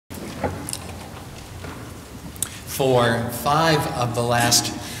For 5 of the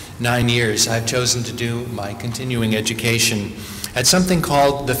last 9 years, I've chosen to do my continuing education at something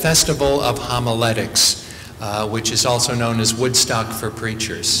called the Festival of Homiletics, which is also known as Woodstock for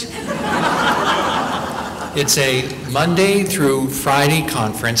Preachers. It's a Monday through Friday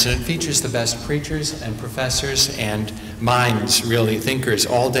conference, and it features the best preachers and professors and minds, really, thinkers,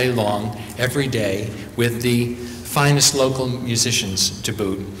 all day long, every day, with the finest local musicians to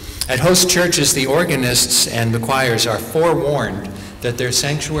boot. At host churches, the organists and the choirs are forewarned that their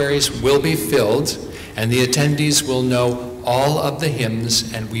sanctuaries will be filled, and the attendees will know all of the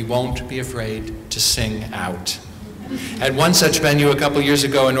hymns, and we won't be afraid to sing out. At one such venue a couple years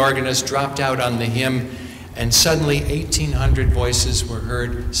ago, an organist dropped out on the hymn, and suddenly 1,800 voices were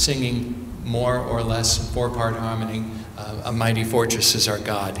heard singing more or less 4-part harmony, A Mighty Fortress Is Our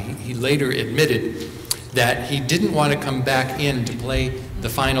God. He later admitted that he didn't want to come back in to play the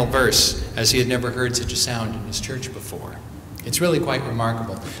final verse, as he had never heard such a sound in his church before. It's really quite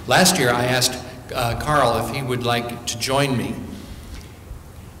remarkable. Last year I asked Carl if he would like to join me.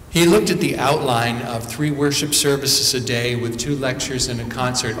 He looked at the outline of 3 worship services a day with 2 lectures and a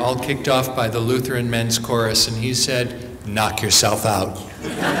concert, all kicked off by the Lutheran Men's Chorus, and he said, "Knock yourself out."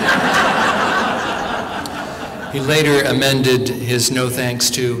 He later amended his no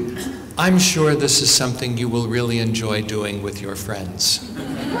thanks to, "I'm sure this is something you will really enjoy doing with your friends."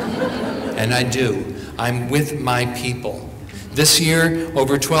 And I do. I'm with my people. This year,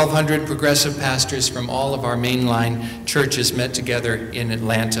 over 1,200 progressive pastors from all of our mainline churches met together in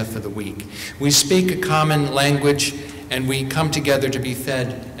Atlanta for the week. We speak a common language, and we come together to be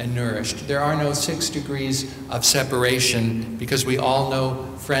fed and nourished. There are no 6 degrees of separation, because we all know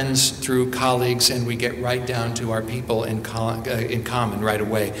friends through colleagues, and we get right down to our people in common right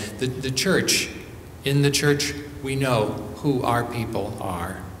away. In the church, we know who our people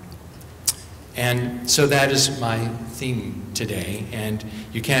are. And so that is my theme today, and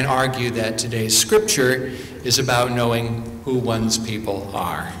you can't argue that today's scripture is about knowing who one's people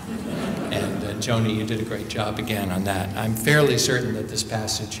are. And Joni, you did a great job again on that. I'm fairly certain that this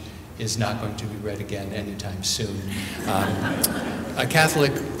passage is not going to be read again anytime soon. A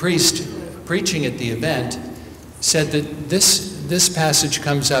Catholic priest preaching at the event said that this passage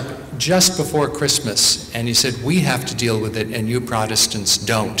comes up just before Christmas, and he said, we have to deal with it and you Protestants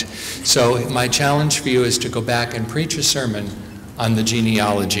don't. So my challenge for you is to go back and preach a sermon on the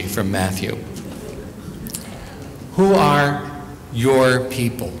genealogy from Matthew. Who are your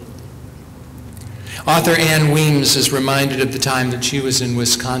people? Author Ann Weems is reminded of the time that she was in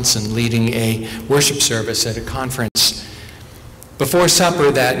Wisconsin leading a worship service at a conference. Before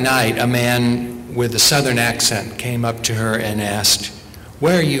supper that night, a man with a southern accent came up to her and asked,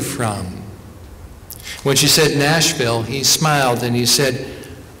 "Where are you from?" When she said Nashville, he smiled and he said,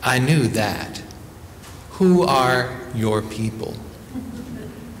 "I knew that. Who are your people?"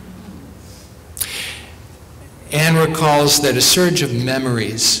 Anne recalls that a surge of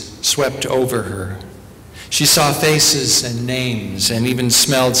memories swept over her. She saw faces and names and even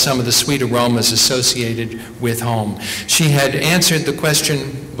smelled some of the sweet aromas associated with home. She had answered the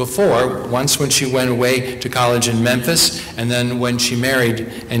question before, once when she went away to college in Memphis, and then when she married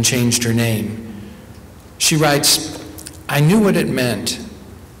and changed her name. She writes, "I knew what it meant.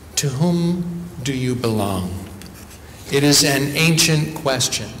 To whom do you belong?" It is an ancient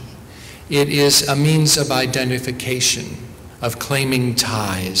question. It is a means of identification, of claiming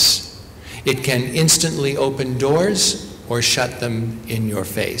ties. It can instantly open doors or shut them in your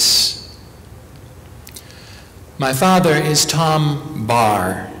face. "My father is Tom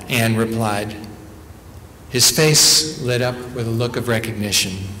Barr," Anne replied. His face lit up with a look of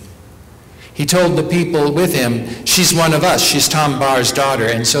recognition. He told the people with him, "She's one of us, she's Tom Barr's daughter,"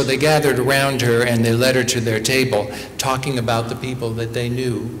 and so they gathered around her and they led her to their table, talking about the people that they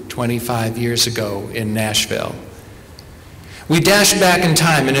knew 25 years ago in Nashville. "We dashed back in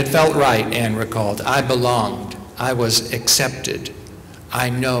time and it felt right," Anne recalled. "I belonged. I was accepted. I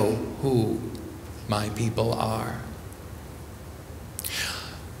know who my people are."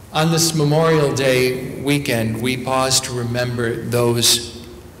 On this Memorial Day weekend, we pause to remember those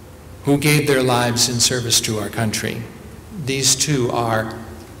who gave their lives in service to our country. These too are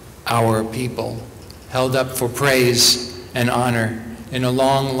our people, held up for praise and honor in a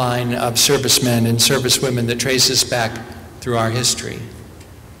long line of servicemen and servicewomen that traces back through our history.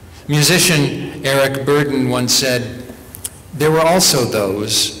 Musician Eric Burden once said, "There were also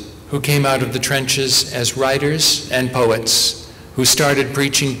those who came out of the trenches as writers and poets, who started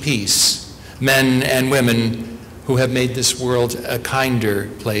preaching peace, men and women who have made this world a kinder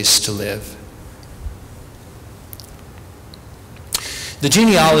place to live." The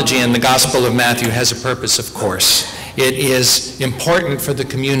genealogy in the Gospel of Matthew has a purpose, of course. It is important for the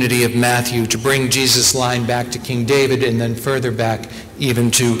community of Matthew to bring Jesus' line back to King David and then further back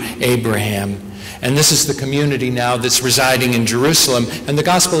even to Abraham. And this is the community now that's residing in Jerusalem, and the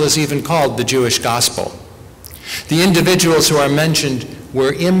gospel is even called the Jewish gospel. The individuals who are mentioned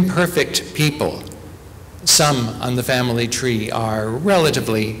were imperfect people. Some on the family tree are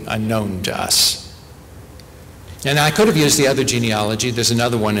relatively unknown to us. And I could have used the other genealogy. There's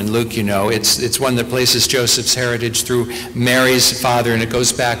another one in Luke, you know. It's one that places Joseph's heritage through Mary's father, and it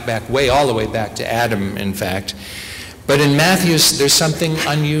goes back all the way back to Adam, in fact. But in Matthew's, there's something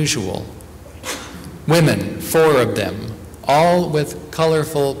unusual. Women, 4 of them, all with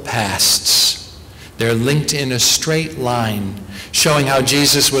colorful pasts. They're linked in a straight line, showing how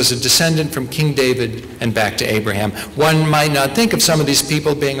Jesus was a descendant from King David and back to Abraham. One might not think of some of these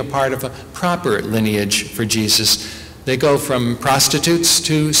people being a part of a proper lineage for Jesus. They go from prostitutes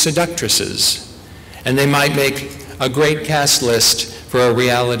to seductresses, and they might make a great cast list for a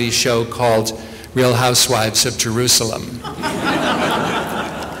reality show called Real Housewives of Jerusalem.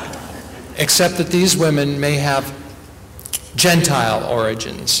 Except that these women may have Gentile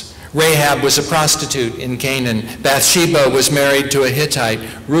origins. Rahab was a prostitute in Canaan. Bathsheba was married to a Hittite.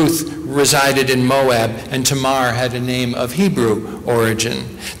 Ruth resided in Moab, and Tamar had a name of Hebrew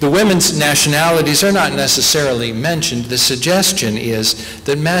origin. The women's nationalities are not necessarily mentioned. The suggestion is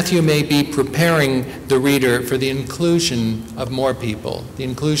that Matthew may be preparing the reader for the inclusion of more people, the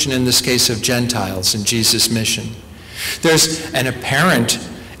inclusion in this case of Gentiles in Jesus' mission. There's an apparent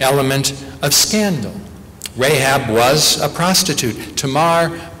element of scandal. Rahab was a prostitute.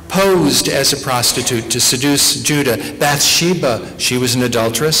 Tamar posed as a prostitute to seduce Judah. Bathsheba, she was an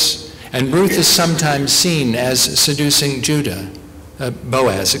adulteress. And Ruth is sometimes seen as seducing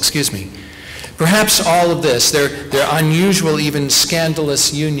Boaz. Perhaps all of this, their unusual, even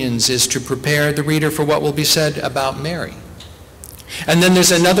scandalous unions, is to prepare the reader for what will be said about Mary. And then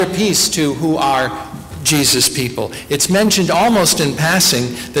there's another piece to who are Jesus' people. It's mentioned almost in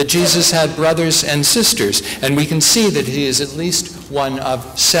passing that Jesus had brothers and sisters, and we can see that he is at least one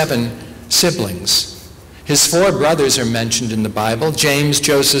of 7 siblings. His 4 brothers are mentioned in the Bible: James,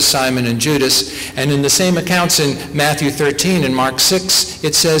 Joseph, Simon, and Judas. And in the same accounts in Matthew 13 and Mark 6,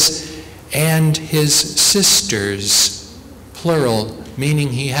 it says, and his sisters, plural, meaning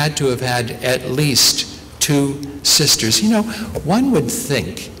he had to have had at least 2 sisters. You know, one would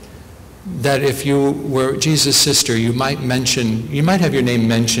think that if you were Jesus' sister, you might have your name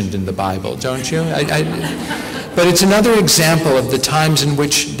mentioned in the Bible, don't you? But it's another example of the times in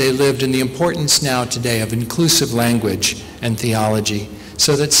which they lived and the importance now today of inclusive language and theology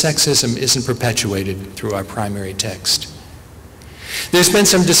so that sexism isn't perpetuated through our primary text. There's been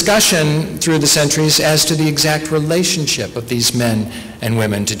some discussion through the centuries as to the exact relationship of these men and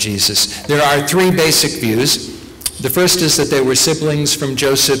women to Jesus. There are 3 basic views. The first is that they were siblings from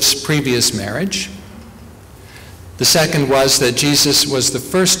Joseph's previous marriage. The second was that Jesus was the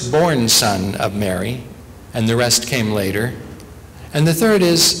firstborn son of Mary, and the rest came later. And the third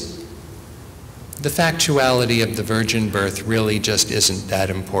is the factuality of the virgin birth really just isn't that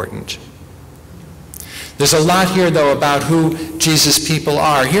important. There's a lot here, though, about who Jesus' people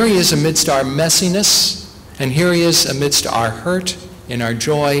are. Here he is amidst our messiness, and here he is amidst our hurt, in our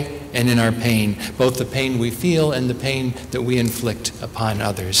joy, and in our pain, both the pain we feel and the pain that we inflict upon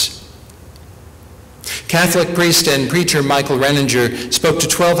others. Catholic priest and preacher Michael Renninger spoke to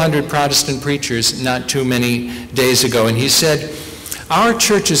 1,200 Protestant preachers not too many days ago, and he said, our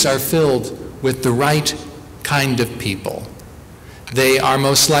churches are filled with the right kind of people. They are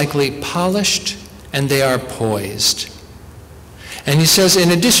most likely polished and they are poised. And he says,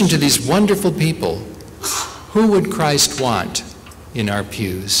 in addition to these wonderful people, who would Christ want in our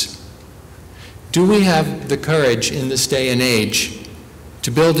pews? Do we have the courage in this day and age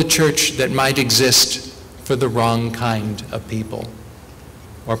to build a church that might exist for the wrong kind of people?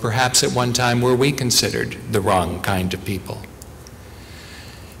 Or perhaps at one time were we considered the wrong kind of people?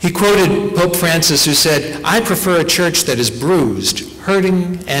 He quoted Pope Francis, who said, I prefer a church that is bruised,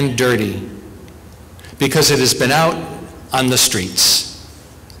 hurting, and dirty because it has been out on the streets,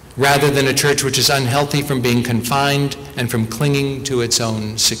 rather than a church which is unhealthy from being confined and from clinging to its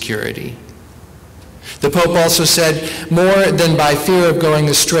own security. The Pope also said, more than by fear of going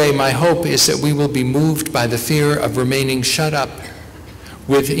astray, my hope is that we will be moved by the fear of remaining shut up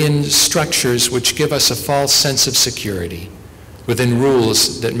within structures which give us a false sense of security, within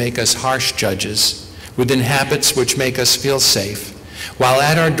rules that make us harsh judges, within habits which make us feel safe, while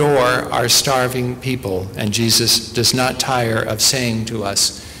at our door are starving people, and Jesus does not tire of saying to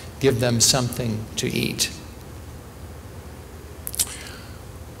us, give them something to eat.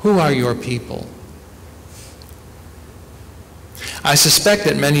 Who are your people? I suspect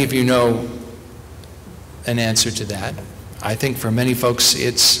that many of you know an answer to that. I think for many folks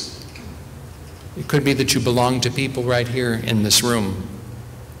it could be that you belong to people right here in this room,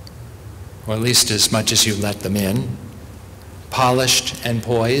 or at least as much as you let them in, polished and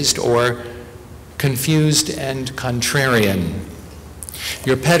poised, or confused and contrarian.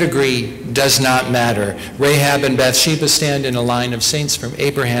 Your pedigree does not matter. Rahab and Bathsheba stand in a line of saints from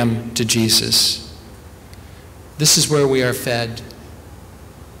Abraham to Jesus. This is where we are fed.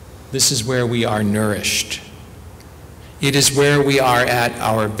 This is where we are nourished. It is where we are at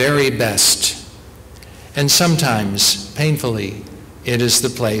our very best. And sometimes, painfully, it is the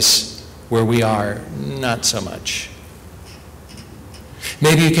place where we are not so much.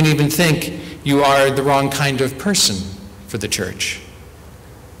 Maybe you can even think you are the wrong kind of person for the church.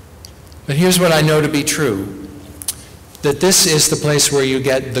 But here's what I know to be true, that this is the place where you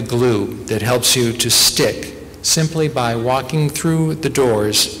get the glue that helps you to stick simply by walking through the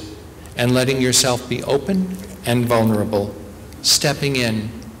doors and letting yourself be open and vulnerable, stepping in,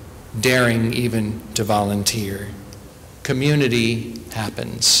 daring even to volunteer. Community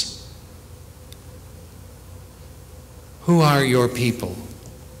happens. Who are your people?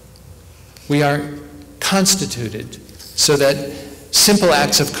 We are constituted so that simple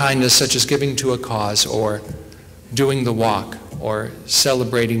acts of kindness such as giving to a cause or doing the walk or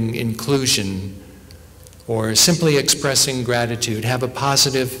celebrating inclusion or simply expressing gratitude have a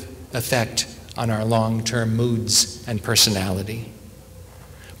positive effect on our long-term moods and personality.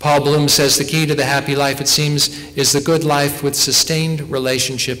 Paul Bloom says the key to the happy life, it seems, is the good life with sustained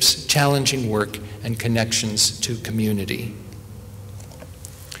relationships, challenging work, and connections to community.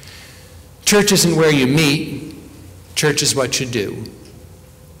 Church isn't where you meet. Church is what you do.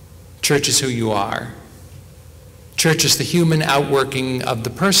 Church is who you are. Church is the human outworking of the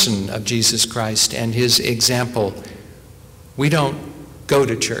person of Jesus Christ and his example. We don't go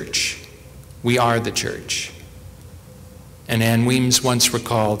to church. We are the church. And Ann Weems once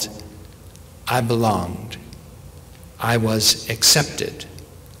recalled, I belonged. I was accepted.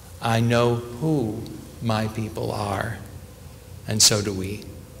 I know who my people are. And so do we.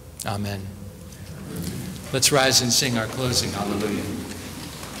 Amen. Let's rise and sing our closing Hallelujah.